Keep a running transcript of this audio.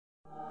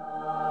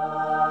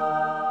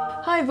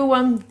Hi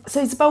everyone, so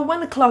it's about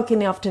 1 o'clock in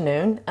the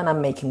afternoon and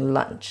I'm making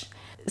lunch.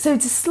 So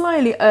it's a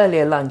slightly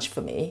earlier lunch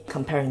for me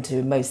comparing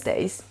to most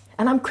days,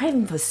 and I'm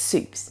craving for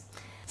soups.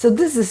 So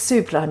this is a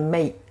soup that I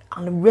make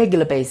on a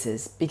regular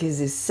basis because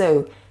it's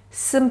so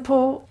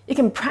simple. You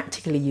can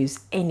practically use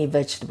any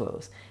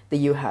vegetables that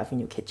you have in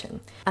your kitchen.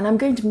 And I'm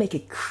going to make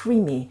it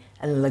creamy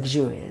and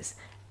luxurious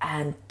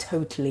and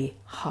totally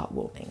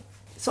heartwarming.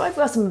 So I've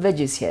got some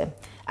veggies here.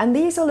 And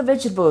these are the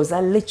vegetables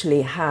I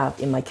literally have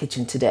in my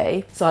kitchen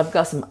today. So I've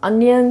got some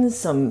onions,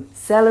 some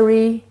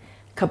celery,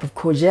 a cup of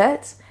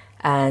courgettes,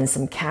 and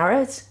some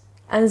carrots,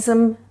 and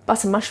some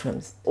butter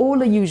mushrooms. All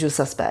the usual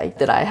suspect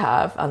that I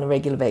have on a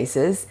regular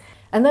basis.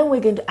 And then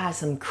we're going to add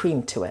some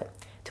cream to it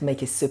to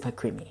make it super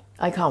creamy.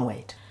 I can't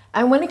wait.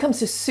 And when it comes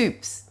to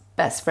soups,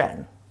 best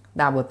friend,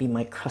 that would be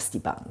my crusty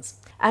buns.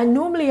 And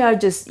normally I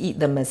just eat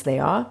them as they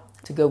are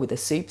to go with the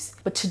soups.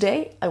 But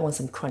today I want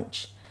some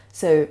crunch.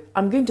 So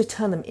I'm going to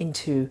turn them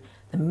into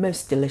the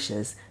most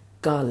delicious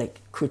garlic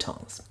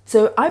croutons.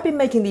 So I've been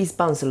making these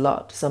buns a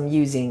lot, so I'm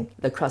using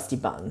the crusty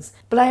buns.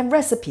 But I have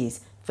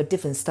recipes for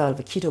different styles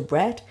of keto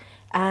bread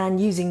and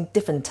using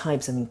different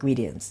types of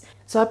ingredients.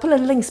 So I put the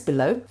links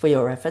below for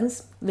your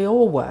reference. They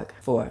all work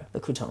for the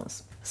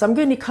croutons. So I'm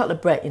going to cut the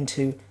bread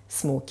into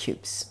small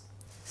cubes.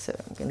 So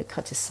I'm going to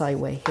cut it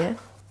sideways here.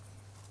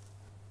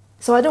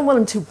 So I don't want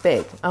them too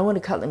big. I want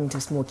to cut them into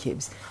small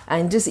cubes,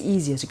 and just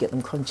easier to get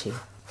them crunchy.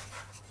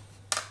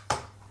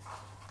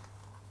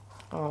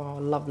 Oh,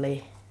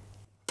 lovely.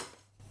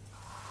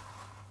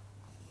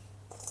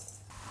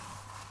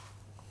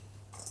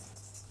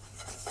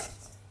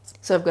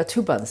 So I've got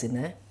 2 buns in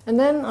there. And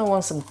then I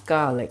want some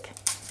garlic.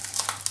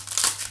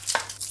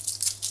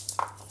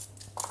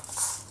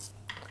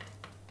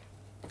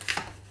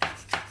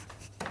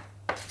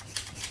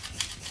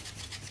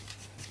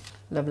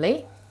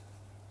 Lovely.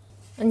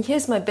 And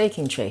here's my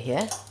baking tray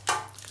here.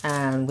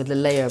 And with a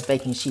layer of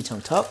baking sheet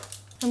on top.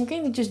 I'm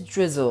going to just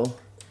drizzle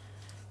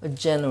a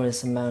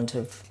generous amount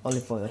of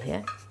olive oil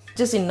here,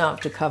 just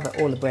enough to cover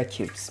all the bread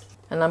cubes.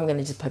 And I'm going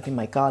to just pop in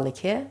my garlic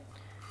here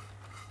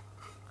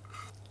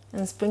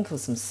and sprinkle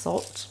some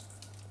salt,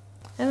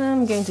 and then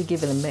I'm going to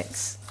give it a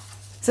mix.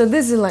 So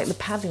this is like the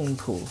paddling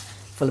pool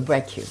for the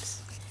bread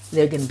cubes.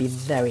 They're going to be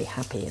very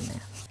happy in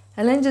there.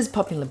 And then just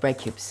pop in the bread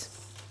cubes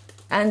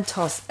and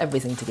toss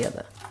everything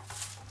together,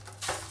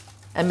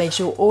 and make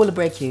sure all the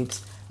bread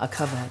cubes are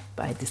covered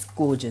by this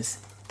gorgeous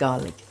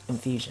garlic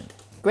infusion.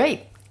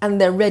 Great. And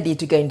they're ready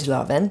to go into the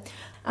oven.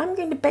 I'm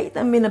going to bake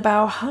them in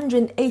about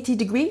 180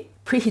 degree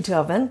preheated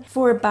oven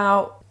for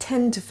about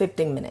 10 to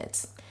 15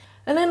 minutes.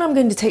 And then I'm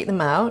going to take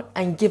them out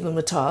and give them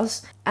a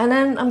toss. And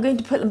then I'm going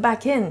to put them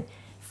back in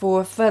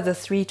for a further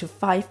 3 to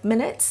 5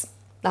 minutes.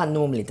 That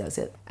normally does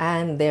it.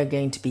 And they're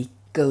going to be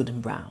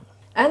golden brown.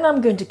 And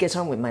I'm going to get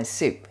on with my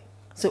soup.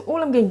 So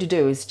all I'm going to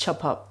do is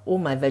chop up all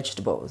my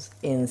vegetables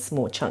in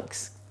small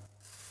chunks.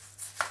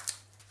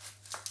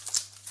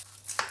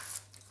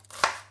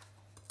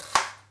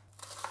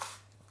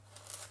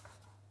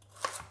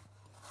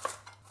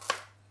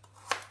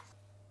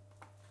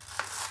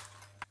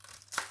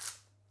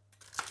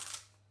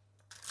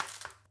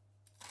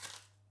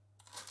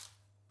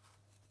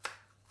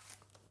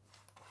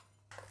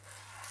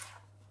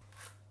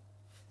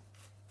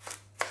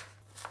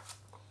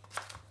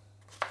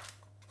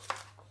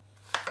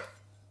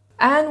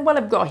 And what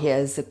I've got here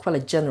is quite a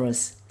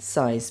generous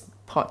size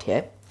pot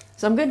here.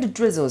 So I'm going to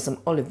drizzle some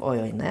olive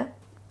oil in there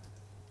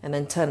and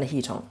then turn the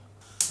heat on.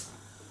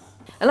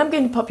 And I'm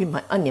going to pop in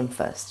my onion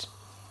first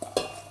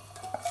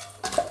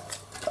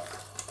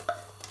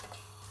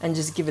and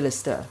just give it a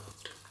stir.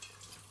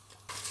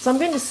 So I'm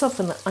going to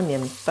soften the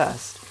onion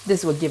first.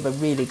 This will give a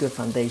really good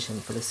foundation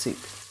for the soup.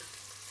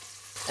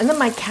 And then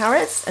my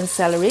carrots and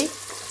celery.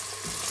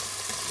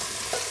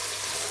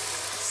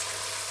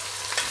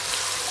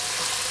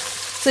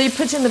 So you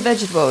put in the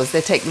vegetables, they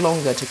take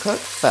longer to cook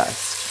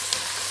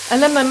first.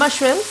 And then my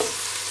mushrooms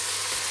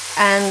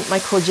and my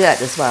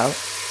courgette as well.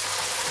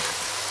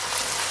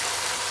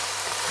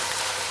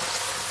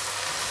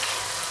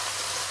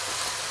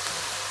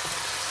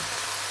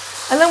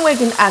 And then we're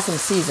going to add some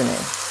seasoning.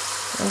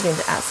 I'm going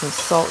to add some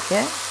salt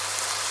here,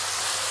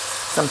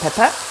 some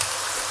pepper.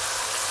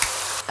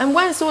 And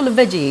once all the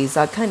veggies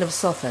are kind of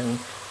softened,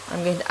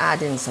 I'm going to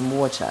add in some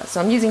water.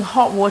 So I'm using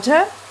hot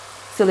water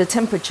so the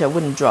temperature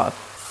wouldn't drop.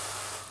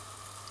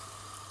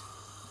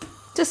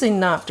 Just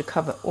enough to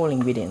cover all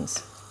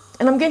ingredients.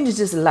 And I'm going to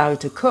just allow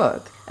it to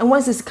cook. And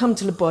once it's come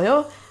to the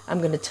boil, I'm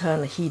going to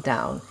turn the heat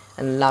down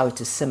and allow it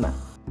to simmer.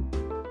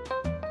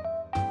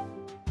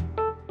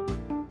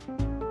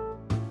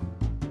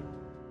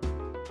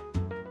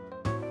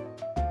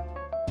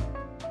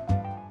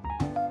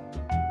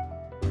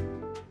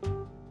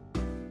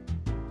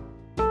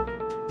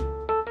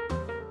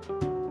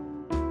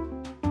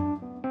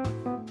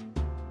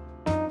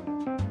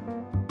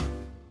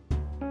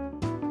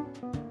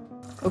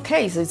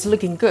 Okay, so it's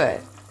looking good.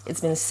 It's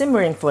been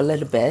simmering for a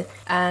little bit,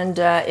 and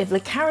if the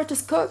carrot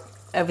is cooked,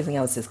 everything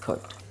else is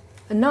cooked.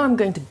 And now I'm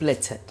going to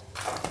blitz it.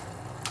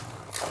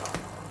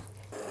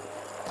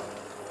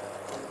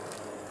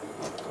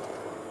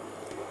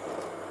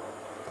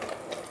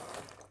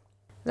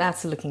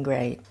 That's looking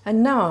great.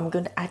 And now I'm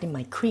going to add in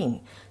my cream.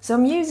 So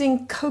I'm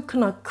using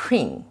coconut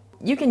cream.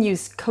 You can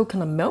use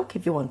coconut milk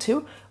if you want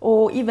to,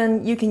 or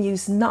even you can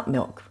use nut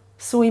milk,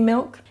 soy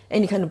milk,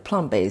 any kind of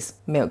plant-based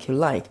milk you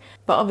like.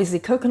 But obviously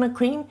coconut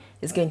cream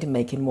is going to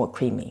make it more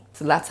creamy.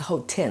 So that's a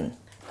whole tin.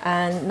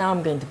 And now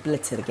I'm going to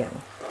blitz it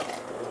again.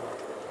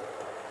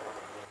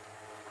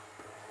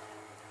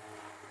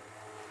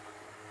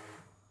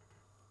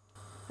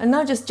 And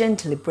now just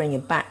gently bring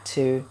it back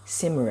to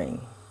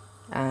simmering.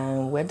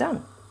 And we're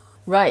done.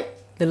 Right,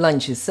 the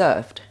lunch is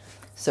served.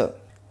 So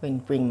I'm going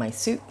to bring my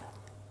soup,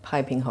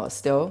 piping hot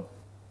still.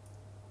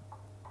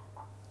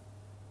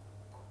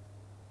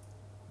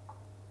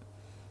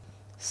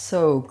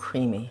 So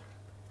creamy.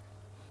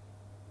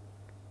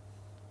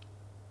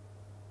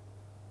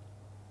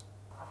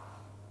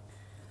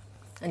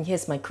 And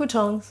here's my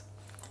croutons.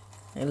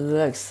 It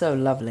looks so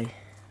lovely.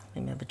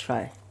 Let me have a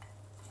try.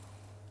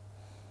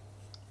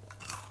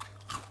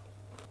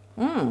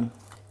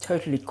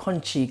 Totally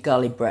crunchy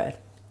garlic bread.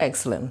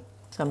 Excellent.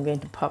 So I'm going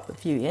to pop a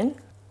few in.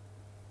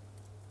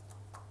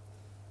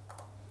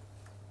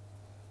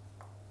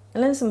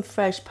 And then some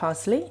fresh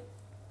parsley.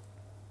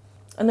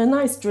 And a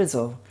nice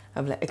drizzle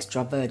of like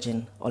extra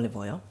virgin olive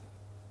oil.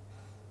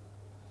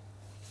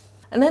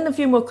 And then a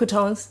few more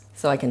croutons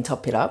so I can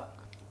top it up.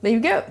 There you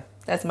go.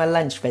 That's my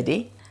lunch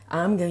ready.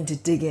 I'm going to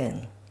dig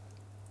in.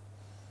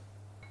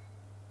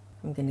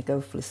 I'm going to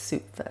go for the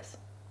soup first.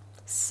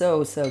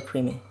 So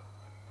creamy.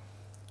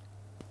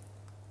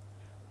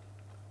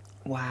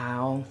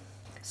 Wow.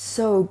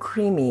 So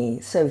creamy,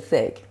 so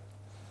thick.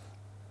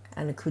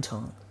 And the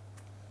crouton.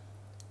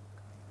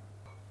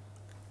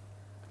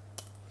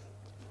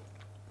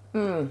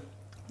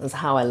 That's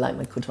how I like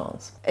my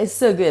croutons. It's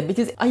so good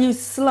because I use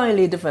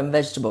slightly different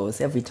vegetables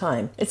every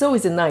time. It's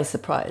always a nice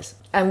surprise.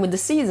 And with the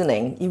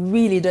seasoning, you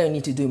really don't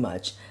need to do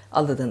much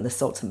other than the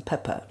salt and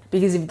pepper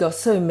because you've got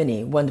so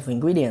many wonderful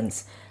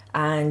ingredients,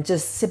 and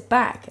just sit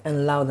back and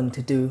allow them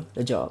to do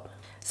the job.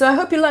 So I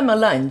hope you like my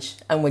lunch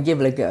and we'll give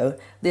it a go.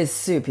 This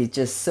soup is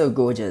just so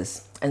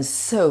gorgeous and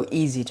so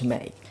easy to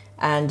make.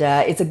 And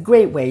it's a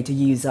great way to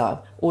use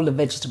up all the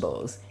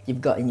vegetables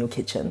you've got in your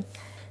kitchen.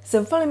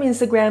 So follow me on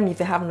Instagram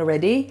if you haven't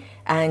already,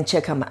 and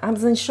check out my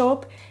Amazon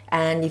shop.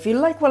 And if you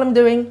like what I'm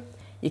doing,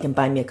 you can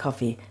buy me a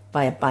coffee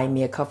via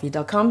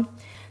buymeacoffee.com.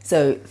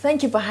 So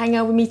thank you for hanging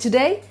out with me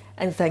today,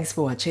 and thanks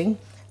for watching.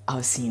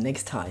 I'll see you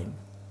next time.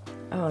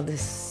 Oh,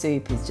 this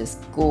soup is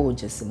just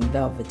gorgeous and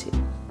velvety.